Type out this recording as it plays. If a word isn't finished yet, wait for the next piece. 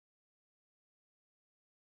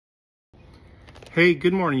Hey,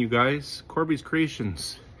 good morning, you guys. Corby's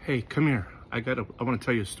Creations. Hey, come here. I want to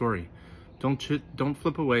tell you a story. Don't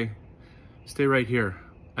flip away. Stay right here.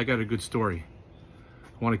 I got a good story.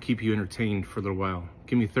 I want to keep you entertained for a little while.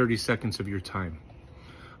 Give me 30 seconds of your time.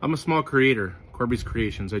 I'm a small creator, Corby's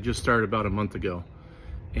Creations. I just started about a month ago,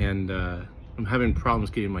 and I'm having problems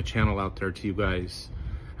getting my channel out there to you guys.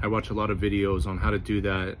 I watch a lot of videos on how to do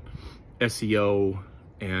that, SEO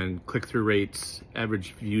and click-through rates,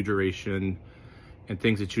 average view duration, and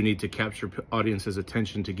things that you need to capture audience's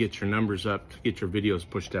attention to get your numbers up, to get your videos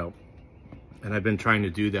pushed out. And I've been trying to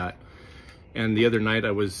do that. And the other night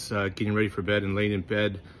I was getting ready for bed and laying in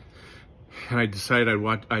bed, and I decided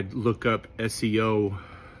I'd look up SEO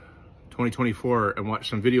 2024 and watch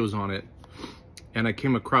some videos on it. And I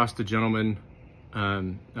came across the gentleman,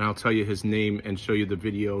 and I'll tell you his name and show you the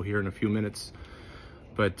video here in a few minutes.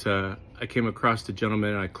 But I came across the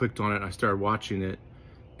gentleman and I clicked on it and I started watching it.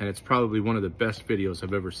 And it's probably one of the best videos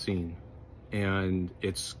I've ever seen. And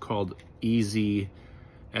it's called Easy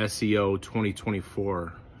SEO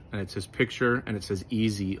 2024. And it's his picture and it says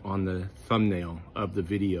easy on the thumbnail of the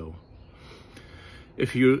video.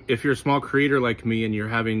 If you're a small creator like me and you're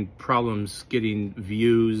having problems getting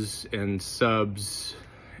views and subs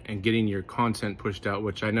and getting your content pushed out,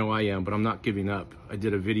 which I know I am, but I'm not giving up. I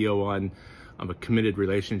did a video on a committed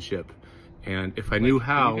relationship. And if I knew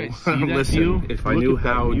how, listen, if I knew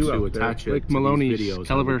how to attach it to these videos,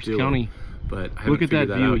 Calaveras County. But I haven't figured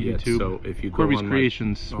that out yet. So if you go on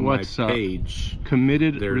my page,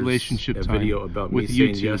 committed there's relationship a video about me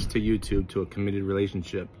saying yes to YouTube to a committed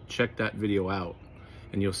relationship. Check that video out,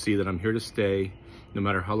 and you'll see that I'm here to stay, no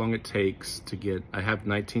matter how long it takes to get. I have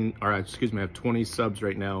 20 subs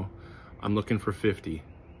right now. I'm looking for 50.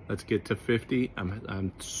 Let's get to 50.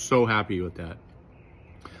 I'm so happy with that.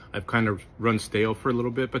 I've kind of run stale for a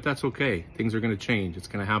little bit, but that's okay. Things are going to change. It's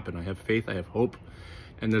going to happen. I have faith. I have hope.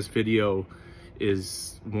 And this video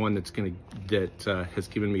is one that has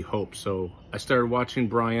given me hope. So I started watching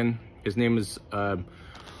Brian. His name is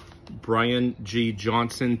Brian G.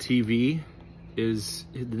 Johnson TV is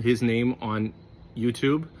his name on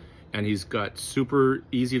YouTube. And he's got super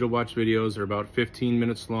easy to watch videos. They're about 15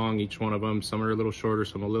 minutes long, each one of them. Some are a little shorter,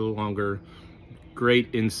 some a little longer.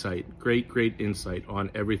 Great insight, great insight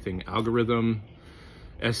on everything. Algorithm,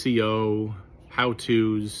 SEO,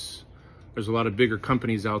 how-tos. There's a lot of bigger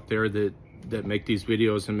companies out there that make these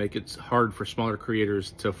videos and make it hard for smaller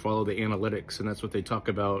creators to follow the analytics. And that's what they talk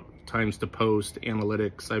about, times to post,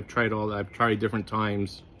 analytics. I've tried all that, I've tried different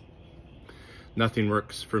times. Nothing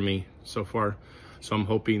works for me so far. So I'm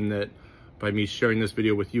hoping that by me sharing this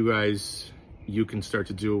video with you guys, you can start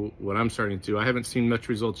to do what I'm starting to do. I haven't seen much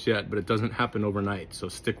results yet, but it doesn't happen overnight. So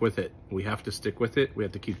stick with it. We have to stick with it. We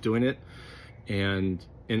have to keep doing it. And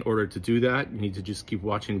in order to do that, you need to just keep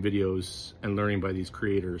watching videos and learning by these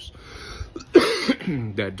creators.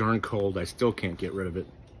 That darn cold, I still can't get rid of it.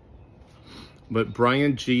 But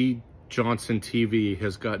Brian G. Johnson TV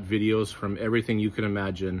has got videos from everything you can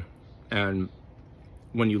imagine. And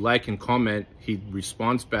when you like and comment, he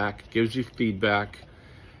responds back, gives you feedback.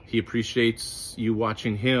 He appreciates you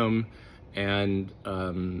watching him, and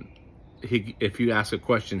if you ask a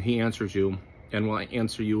question, he answers you and will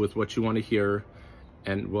answer you with what you want to hear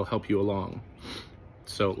and will help you along.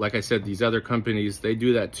 So like I said, these other companies, they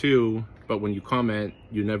do that too, but when you comment,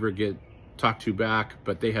 you never get talked to back,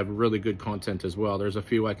 but they have really good content as well. There's a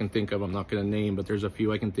few I can think of, I'm not going to name, but there's a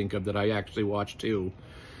few I can think of that I actually watch too.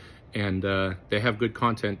 And they have good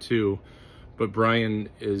content too, but Brian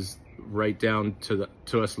is right down to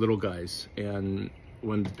us little guys. And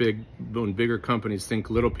when bigger companies think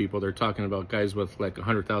little people, they're talking about guys with like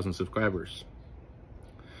 100,000 subscribers.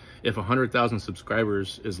 If 100,000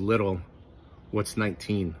 subscribers is little, what's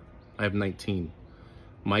 19? I have 19.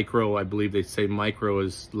 Micro, I believe they say micro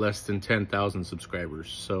is less than 10,000 subscribers.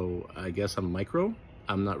 So I guess I'm micro.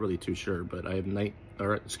 I'm not really too sure, but I have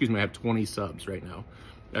I have 20 subs right now.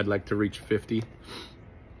 I'd like to reach 50,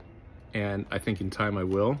 and I think in time I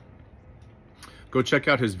will. Go check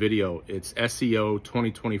out his video. It's SEO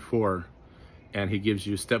 2024, and he gives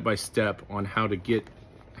you step-by-step on how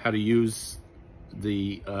to use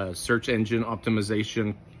the search engine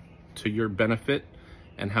optimization to your benefit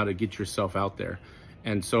and how to get yourself out there.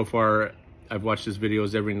 And so far, I've watched his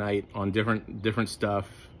videos every night on different stuff,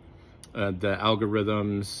 the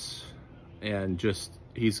algorithms, and just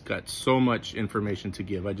he's got so much information to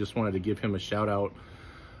give. I just wanted to give him a shout out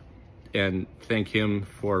and thank him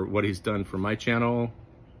for what he's done for my channel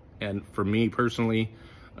and for me personally.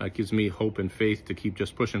 It gives me hope and faith to keep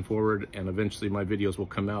just pushing forward, and eventually my videos will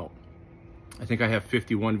come out. I think I have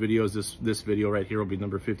 51 videos. This video right here will be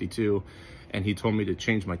number 52. And he told me to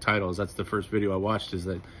change my titles. That's the first video I watched,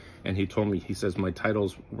 and he told me, he says my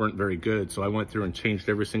titles weren't very good. So I went through and changed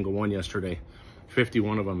every single one yesterday,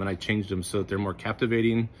 51 of them, and I changed them so that they're more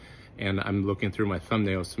captivating. And I'm looking through my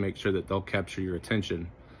thumbnails to make sure that they'll capture your attention.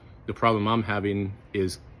 The problem I'm having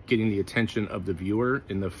is getting the attention of the viewer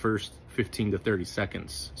in the first 15 to 30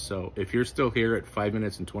 seconds. So if you're still here at 5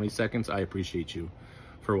 minutes and 20 seconds, I appreciate you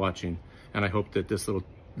for watching. And I hope that this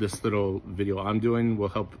little video I'm doing will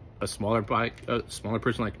help a smaller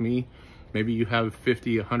person like me. Maybe you have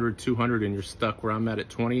 50, 100, 200 and you're stuck where I'm at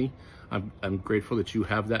 20. I'm grateful that you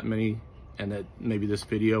have that many, and that maybe this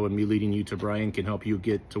video and me leading you to Brian can help you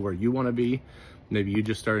get to where you want to be. Maybe you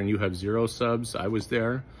just started and you have 0 subs. I was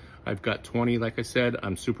there. I've got 20, like I said.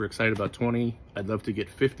 I'm super excited about 20. I'd love to get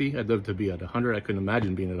 50. I'd love to be at 100. I couldn't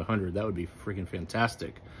imagine being at 100. That would be freaking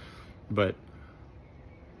fantastic. But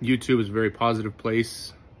YouTube is a very positive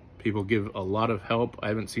place. People give a lot of help. I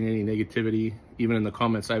haven't seen any negativity. Even in the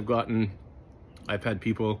comments I've gotten, I've had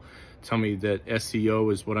people tell me that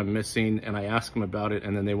SEO is what I'm missing, and I ask them about it,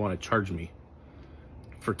 and then they want to charge me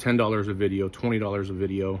for $10 a video, $20 a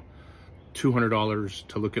video, $200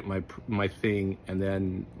 to look at my thing. And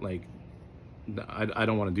then, like, I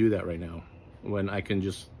don't want to do that right now when I can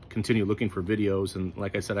just continue looking for videos. And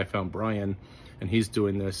like I said, I found Brian, and he's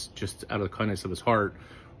doing this just out of the kindness of his heart,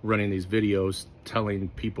 running these videos, telling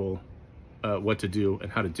people what to do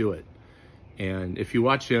and how to do it. And if you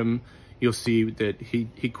watch him, you'll see that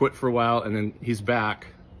he quit for a while, and then he's back,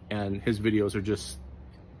 and his videos are just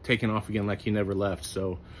taking off again like he never left.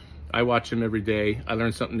 So I watch him every day. I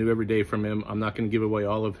learn something new every day from him. I'm not going to give away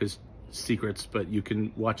all of his secrets, but you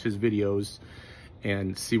can watch his videos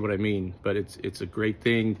and see what I mean. But it's a great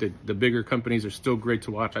thing. The bigger companies are still great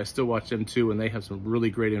to watch. I still watch them too, and they have some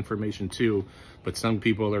really great information too. But some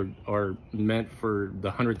people are meant for the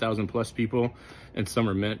 100,000 plus people, and some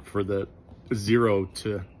are meant for the 0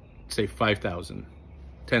 to say 5,000,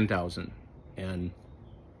 10,000. And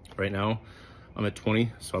right now I'm at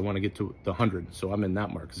 20, so I want to get to the 100. So I'm in that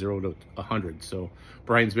mark, 0 to 100. So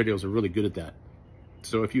Brian's videos are really good at that.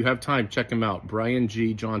 So if you have time, check him out, Brian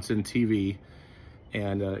G. Johnson TV.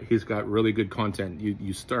 And he's got really good content.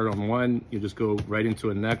 You start on one, you just go right into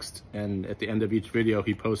a next, and at the end of each video,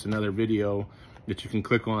 he posts another video that you can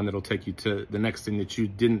click on that'll take you to the next thing that you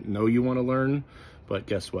didn't know you want to learn. But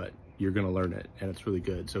guess what? You're going to learn it, and it's really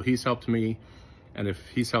good. So he's helped me, and if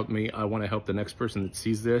he's helped me, I want to help the next person that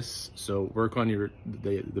sees this. So work on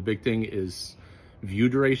the big thing is view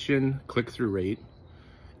duration, click-through rate,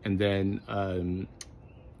 and then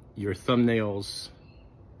your thumbnails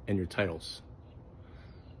and your titles.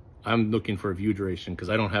 I'm looking for a view duration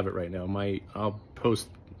because I don't have it right now. I'll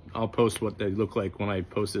post what they look like when I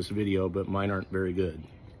post this video, but mine aren't very good.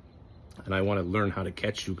 And I want to learn how to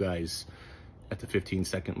catch you guys at the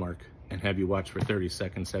 15-second mark and have you watch for 30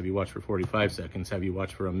 seconds, have you watch for 45 seconds, have you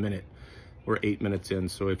watch for a minute. We're 8 minutes in.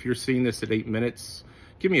 So if you're seeing this at 8 minutes,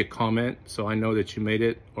 give me a comment so I know that you made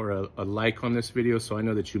it, or a like on this video so I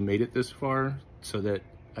know that you made it this far, so that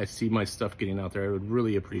I see my stuff getting out there. I would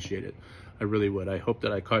really appreciate it. I really would. I hope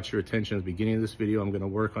that I caught your attention at the beginning of this video. I'm going to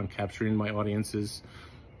work on capturing my audience's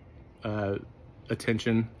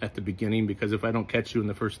attention at the beginning, because if I don't catch you in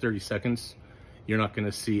the first 30 seconds, you're not going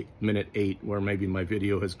to see minute 8 where maybe my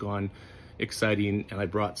video has gone exciting and I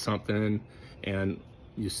brought something, and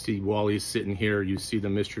you see Wally's sitting here, you see the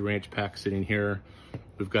Mystery Ranch pack sitting here.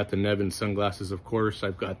 We've got the Nevin sunglasses, of course.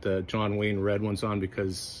 I've got the John Wayne red ones on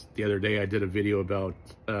because the other day I did a video about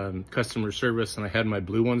customer service and I had my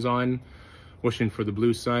blue ones on, wishing for the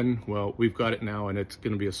blue sun. Well, we've got it now, and it's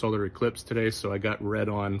going to be a solar eclipse today, so I got red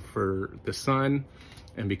on for the sun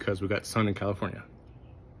and because we got sun in California.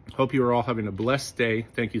 Hope you are all having a blessed day.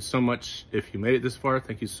 Thank you so much if you made it this far.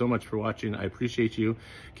 Thank you so much for watching. I appreciate you.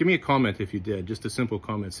 Give me a comment if you did, just a simple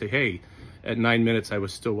comment. Say, hey, at 9 minutes I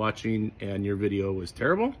was still watching and your video was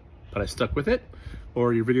terrible, but I stuck with it,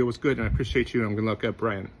 or your video was good and I appreciate you. I'm gonna look up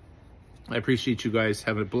Brian. I appreciate you guys.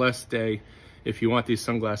 Have a blessed day. If you want these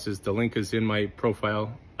sunglasses, the link is in my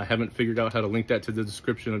profile. I haven't figured out how to link that to the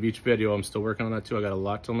description of each video. I'm still working on that too. I got a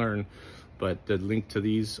lot to learn, but the link to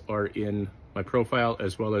these are in my profile,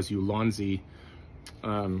 as well as Ulanzi.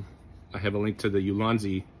 I have a link to the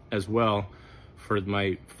Ulanzi as well for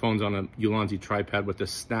my phones on a Ulanzi tripod with the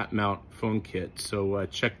snap mount phone kit. So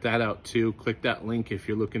check that out too. Click that link if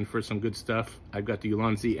you're looking for some good stuff. I've got the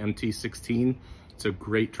Ulanzi MT16. It's a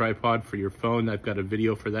great tripod for your phone. I've got a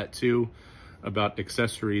video for that too about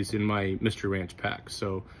accessories in my Mystery Ranch pack.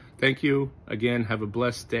 So thank you again. Have a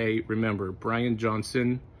blessed day. Remember, Brian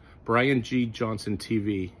Johnson, Brian G. Johnson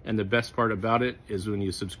TV. And the best part about it is when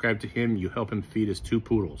you subscribe to him, you help him feed his 2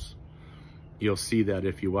 poodles. You'll see that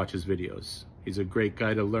if you watch his videos. He's a great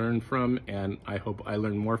guy to learn from, and I hope I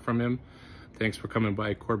learn more from him. Thanks for coming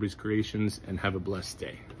by Corby's Creations, and have a blessed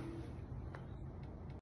day.